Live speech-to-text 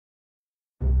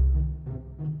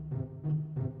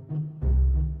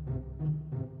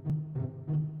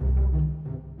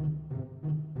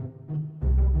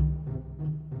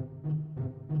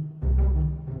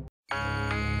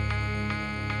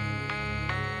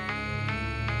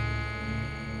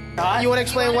You want to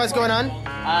explain what's going on?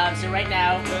 So right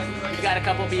now, we've got a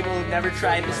couple people who've never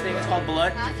tried this thing. It's called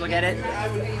Balut. Look at it.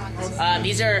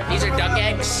 These are duck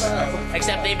eggs,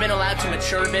 except they've been allowed to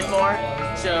mature a bit more.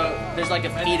 So there's like a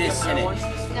fetus in it.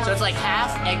 So it's like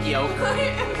half egg yolk,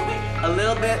 a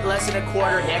little bit less than a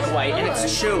quarter egg white, and it's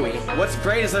chewy. What's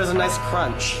great is there's a nice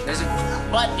crunch.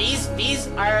 But these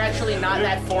are actually not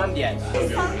that formed yet.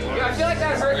 Yeah, I feel like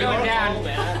that hurt going down.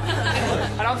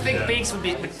 I don't think Binks would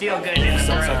feel good in the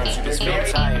Sometimes you just feel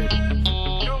tired,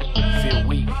 feel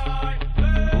weak.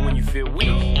 And when you feel weak,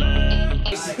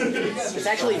 It's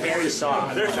actually very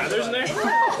soft. Are there feathers in there?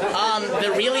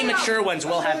 The really mature ones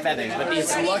will have feathers, but these.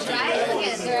 They're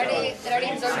already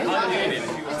absorbing.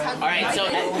 Alright, so,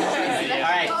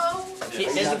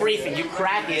 here's the briefing. You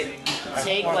crack it,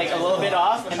 take like a little bit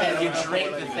off, and then you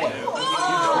drink the thing.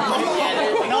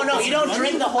 No, you don't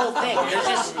drink the whole thing.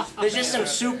 There's just some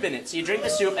soup in it. So you drink the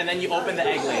soup, and then you open the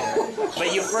egg later.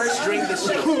 But you first drink the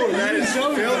soup. That is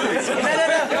so filthy.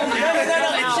 No,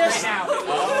 it's just...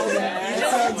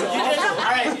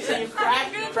 Alright, so you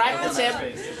crack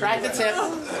the tip,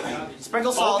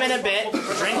 Sprinkle salt. open a bit,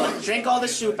 drink all the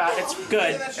soup out, it's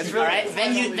good. It's really Alright,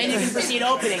 then you can proceed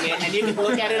opening it, and you can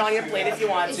look at it on your plate if you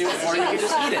want to, or you can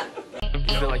just eat it.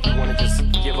 you feel like you want to just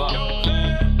give up.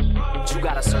 But you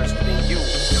gotta search within you.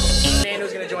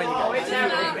 Fernando's gonna join you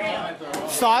guys.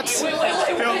 Thoughts?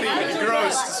 Filthy,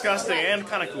 gross, disgusting, and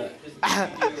kind of cool.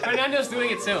 Fernando's doing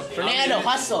it too. Fernando,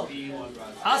 hustle.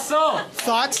 Hustle!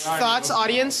 Thoughts,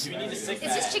 audience? It's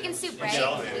just chicken soup, right?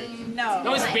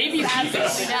 No, it's baby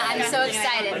fetus. No, I'm so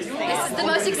excited. This is the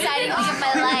most exciting thing of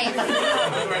my life.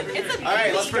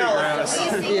 Alright, let's go.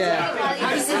 Yeah.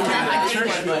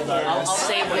 I'll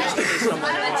save what just because so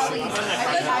much.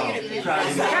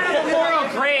 Kind of a moral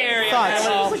gray area. Thoughts?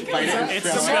 It's Moral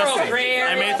disgusting. gray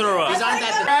area. I may throw up. These aren't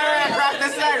that Crack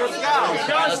this egg,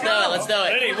 let's go. Let's do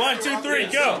it. Ready? 1, 2, 3,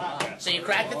 go. So you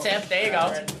crack the tip, there you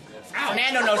go.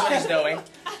 Fernando knows what he's doing.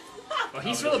 Well,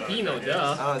 he's Filipino,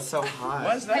 duh. Oh, it's so hot.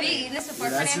 Have you eaten this before,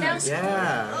 Fernando?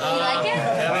 Yeah. You like it?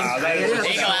 Wow, that is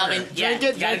There you go, Alvin. Yeah,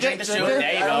 you gotta drink the soup.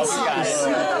 There you go. You got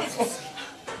it.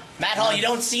 Matt Hall, you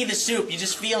don't see the soup, you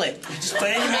just feel it. You just put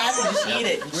it in your mouth and just eat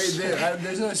it. Wait,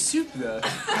 there's no soup though.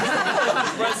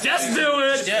 Just do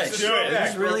it! Do it. Do it.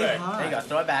 It's really There hot. you go,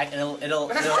 throw it back and it'll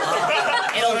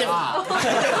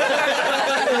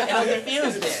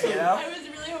diffuse there, you know? I was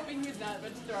really hoping he was not about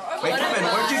to throw up. Wait, Kevin,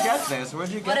 where'd you get this? Where'd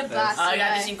you What a get this? box. I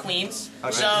got this in Queens.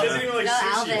 Okay. So, Visiting like No,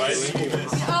 sushi, Alvin. why is he doing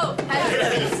this? Oh, how's it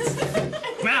taste?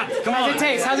 Matt, come on. How's it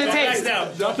taste? How's it Don't back taste? down.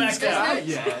 Don't back down.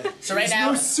 so right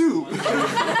now, Soup.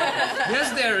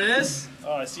 Yes, there is.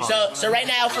 Oh, I see. so right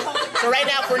now,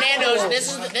 Fernando's.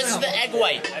 This is the egg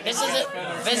white.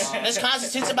 This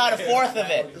constitutes about a fourth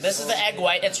of it. This is the egg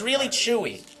white. It's really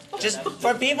chewy. Just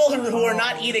for people who are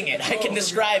not eating it, I can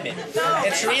describe it.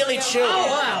 It's really chewy. Oh,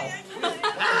 wow.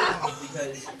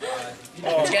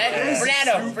 Okay,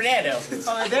 Fernando.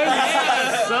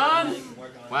 Yeah, son.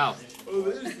 Wow.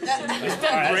 Alright,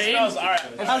 that smells, alright.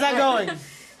 How's that going?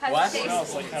 What?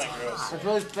 Smells like kind of gross. It's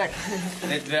really thick.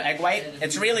 The egg white.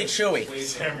 It's really chewy.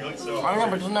 Damn, you look so I don't know,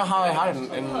 but doesn't know how I had it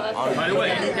By the way,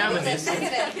 Gavin,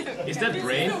 is that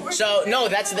brain? So no,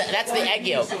 that's the egg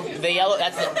yolk. The yellow.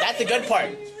 That's the good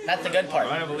part. That's the good part.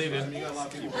 I don't believe it.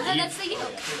 That's the yolk.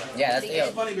 Yeah, that's the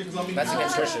yolk. That's the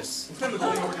nutritious.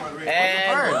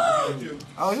 And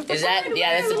Oh, is it is that?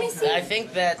 Yeah, that's. I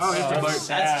think that's.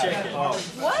 that's chicken.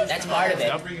 That's part of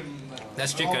it.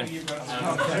 That's chicken. Duck.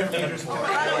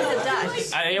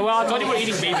 Well, I thought you were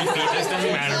eating baby fetus.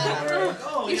 Doesn't matter.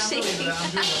 You're shaking.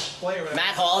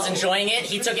 Matt Hall's enjoying it.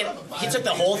 He took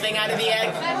the whole thing out of the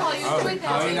egg.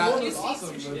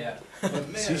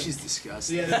 Sushi's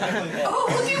disgusting. Oh,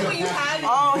 look at what you had.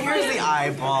 Oh, here's the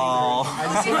eyeball.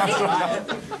 Show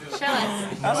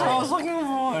us. That's what I was looking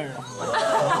for.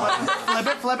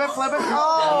 Flip it.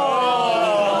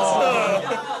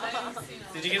 Oh!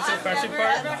 Did you get some crunchy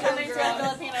part? Coming to a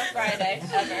Filipino Friday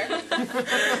ever.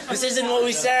 This isn't what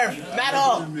we serve. Matt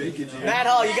Hall,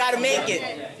 you gotta make it.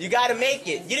 You gotta make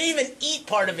it. You didn't even eat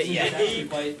part of it yet.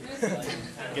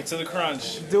 Get to the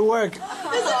crunch. Do work.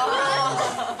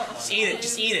 Just eat it.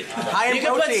 Just eat it. High in You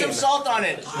can put protein. some salt on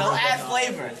it. They'll add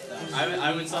flavor.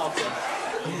 I would salt it.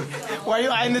 Why are you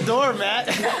eyeing the door, Matt?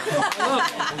 Oh,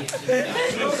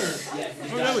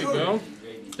 there we go.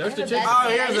 There's the chicken. Oh,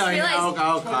 here's I just realized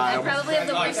I okay. probably have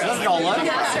the worst taste in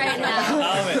the house right now.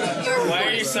 Alvin, why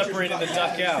are you separating the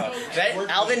duck out?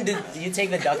 Alvin, did you take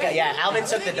the duck out? Yeah, Alvin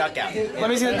took the duck out. You Let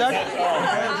me see the duck.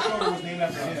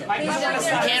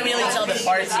 can't really tell the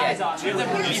parts yet.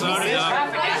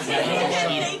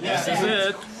 This is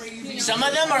it. Some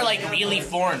of them are like really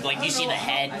formed. Like you see the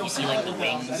head, you see like the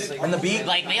wings, And the beak?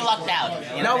 like they lucked out.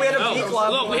 You No, know? we had a beak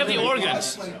club. Look, we have the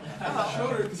organs.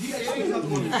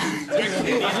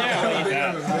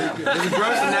 It's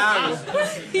gross now.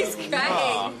 He's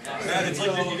crying. I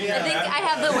think I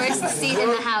have the worst seat in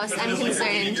the house. I'm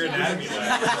concerned.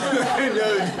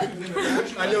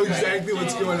 I know exactly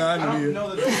what's going on here.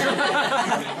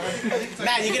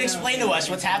 Matt, you can explain to us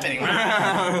what's happening.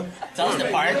 Tell us the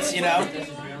parts, you know,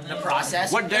 the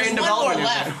process. What day in There's one more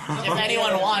development is left, if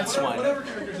anyone wants one.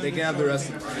 They can have the rest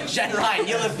of it. Jen Ryan,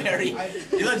 you look very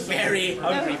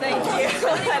hungry. Thank you.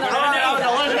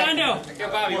 Orlando. Yo,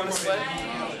 Bob, you want to split?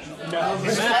 Matt,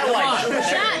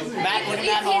 what do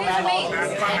you have home? I'm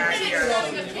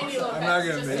not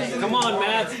gonna make it. Come on,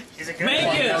 Matt.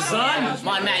 Make it, son. Come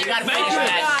on, Matt, you gotta finish, Make it.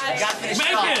 Matt. You gotta finish Make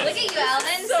strong. it. Look at you,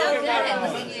 Alvin. So good.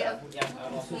 Look at you.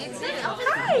 You too. Oh,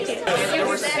 hi. Did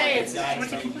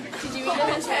you eat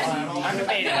it? I'm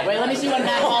debating. Wait, let me see what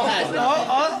Matt Hall has.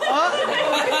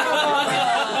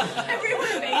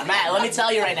 Matt, let me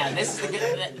tell you right now. This is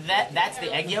that's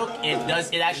the egg yolk.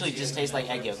 It actually just tastes like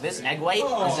egg yolk. This egg white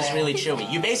is just really chewy.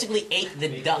 You basically ate the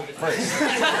duck first.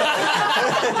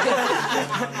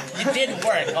 You did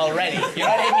work already. You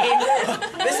know what I mean?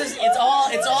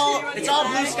 It's all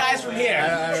blue skies from here.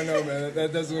 I don't know, man.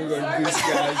 That doesn't look like blue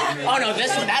skies to me. Oh no,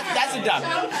 this one that's a duck.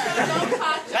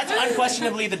 That's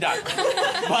unquestionably the duck.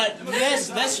 But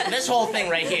this whole thing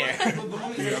right here. I'm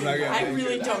not gonna I make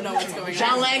really it. don't know what's going on.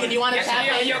 Sean Lang, do you want to tap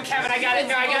in? Yo, Kevin, I got it.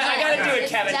 No, I got to do it,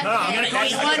 Kevin. You're gonna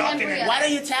eat one? Why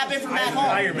don't you tap in from Matt Hall?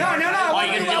 No, Oh, you're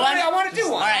gonna do one? I want to do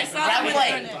one. All right, grab a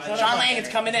plate. Sean Langen's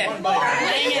coming in.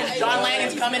 Sean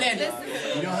Langen's coming in. You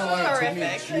know how long it took me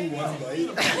to chew one bite?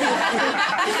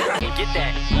 And get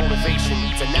that motivation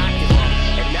to not give up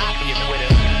and not be a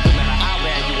quitter. No matter how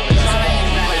bad you want to try.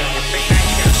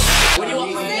 What do you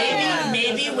want?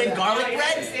 Maybe with garlic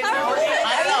bread? I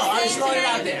don't know. I'm just throwing it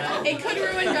out there. It could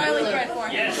ruin garlic bread for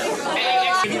him.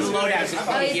 Give me the lowdown. So you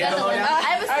can hear the lowdown. I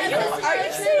have a Are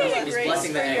you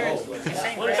Blessing the egg.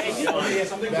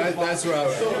 That's where I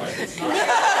was.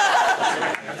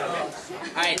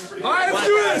 Alright. Alright, let's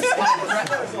do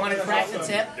this! Want to crack the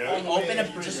tip? Open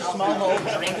just a small hole.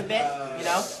 Drink a bit. You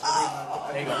know.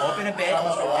 There you go. Open a bit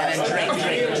and then drink.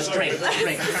 Just drink.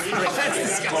 That's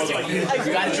disgusting. You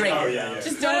gotta drink.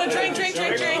 Just don't drink. There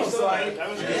you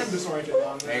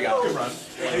go.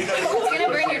 It's gonna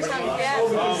burn your tongue. Yeah.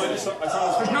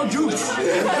 There's no juice.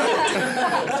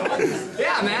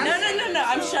 Yeah, man. No.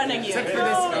 I'm shunning you. Except for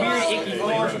this weird icky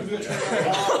flavor.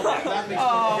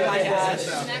 Oh my gosh.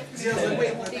 You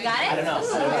got it? I don't know.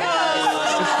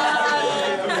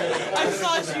 I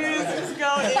thought you just go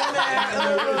in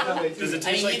there. Does it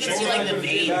I mean, taste you can see like the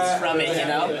veins from it, you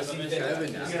know?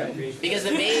 Because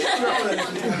the veins.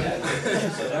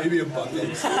 Maybe a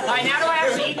bucket. Alright, now do I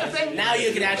have to eat the thing? Now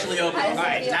you can actually open it.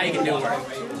 Alright, now you can do work.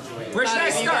 Where should I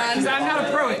start? Because I'm not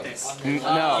a pro at this.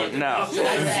 No. So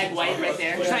that's the egg white right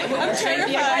there. I'm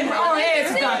terrified. Oh, hey,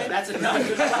 it's done. That's a duck.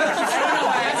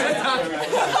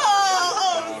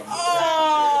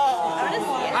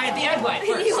 Alright, the egg white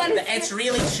first. You want It's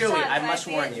really chewy, I must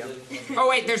warn you. Oh,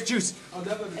 wait, there's juice.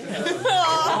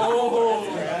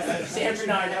 San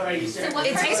Bernardo, are you sure?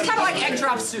 It tastes kind of like egg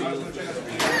drop soup.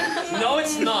 No,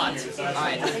 it's not.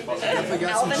 Alright.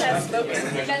 Alvin has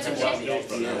spoken. You got some chicken?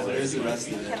 There's the rest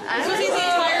of it. This was the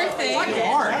entire thing.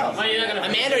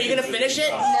 Amanda, are you gonna finish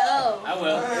it? No. I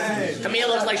will. Camille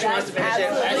looks like she wants to finish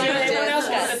it. Anyone else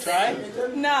want to try?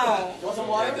 No.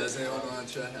 Does anyone want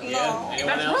to try?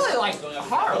 That's really like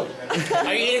hard.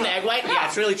 Are you eating the egg white? Yeah,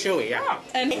 it's really chewy. Yeah.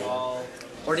 And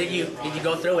Or did you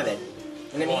go through with it?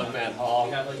 Yeah,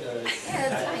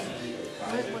 that's fine.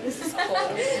 What is this called?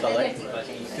 Balut? I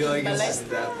feel like it's just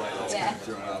that bite that's Yeah.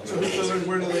 thrown out. I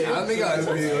don't think I'd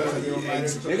be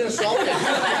You're gonna swallow it.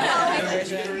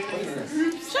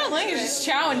 Sean Lang is just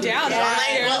chowing down.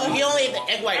 Well, he only ate the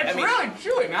egg white. I mean, Really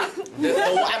chewy, man.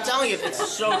 I'm telling you,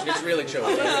 it's really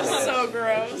chewy. That's so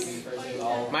gross.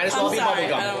 Might as well I'm be sorry. I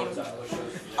bubble don't gum.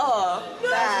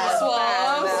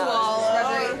 Swallow.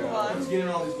 getting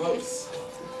all these votes.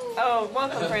 Oh,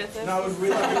 welcome, Francis. No, it was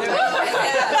really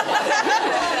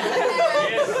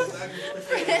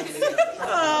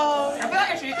Oh. I feel like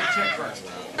I should eat the chip first.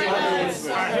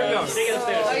 Alright, here we go. Stick it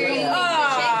upstairs. Oh, you're eating the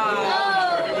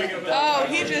chicken? Oh,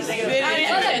 he just spit it.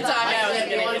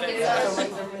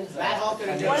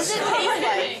 What does it taste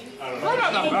like? I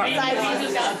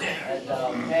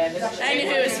knew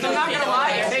it was I'm not gonna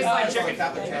lie, it tastes like chicken.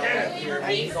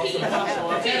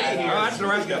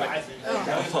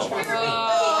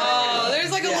 Oh,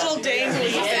 there's like like a little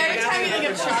dangly. Every time you think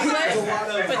of chocolate,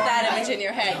 put that image in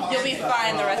your head. You'll be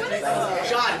fine the rest of the day.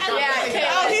 Sean, Yeah, okay.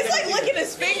 Oh, he's like licking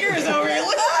his fingers over here.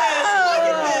 Look at this. Look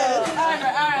at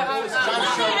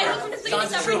this.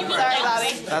 Sorry,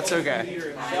 Bobby. That's okay.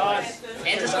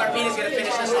 Andrew Scarpina's gonna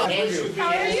finish this off. Andrew, how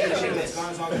are you?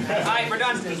 Alright, we're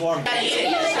done. Gotta eat it.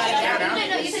 You just gotta count out.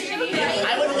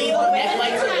 I would leave the egg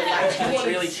whites or the whites. It's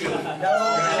really chewy.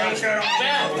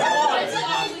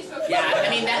 Yeah, I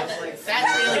mean that's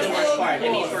really the worst part. I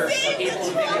mean for people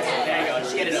who think it's there you go,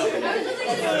 just get it open. I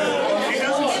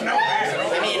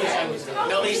mean,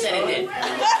 nobody said it did.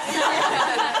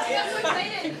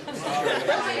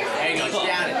 There you go, just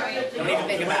down it. Don't even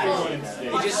think about it. You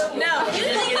just you know. You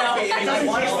think about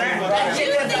what you're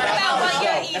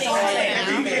eating.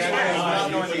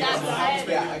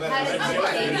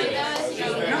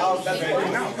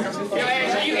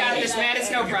 You got this, man.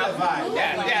 It's no problem.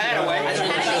 Yeah, that'll wait.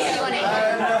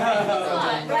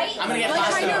 I'm gonna get Like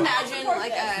pasta. trying to imagine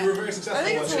like a. I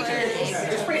think it's hilarious.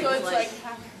 It's pretty good. Like.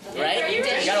 Right? You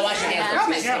gotta wash your hands.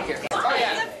 Oh,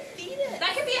 yeah.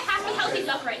 That could be a happy, healthy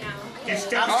milk right now. I'm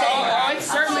saying. Oh, it's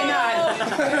certainly not.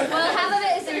 Well, half of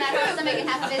it is in Matt's stomach and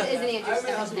half of it is in Andrew's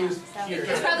stomach now. So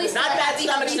it's probably still Not a bad happy,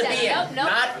 stomachs healthy to be day. in. Nope, nope.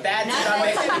 Not bad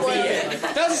stomachs to be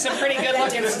in. Those are some pretty good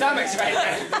looking stomachs right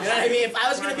there. You know what I mean? If I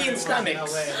was gonna be in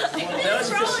stomachs, those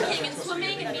are just. Frolicking and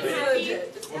swimming and being happy.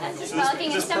 That's just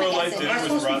frolicking and stomach acid.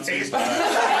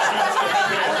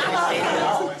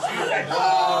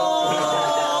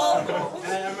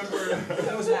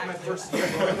 That was my first year.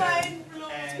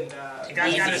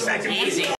 Easy.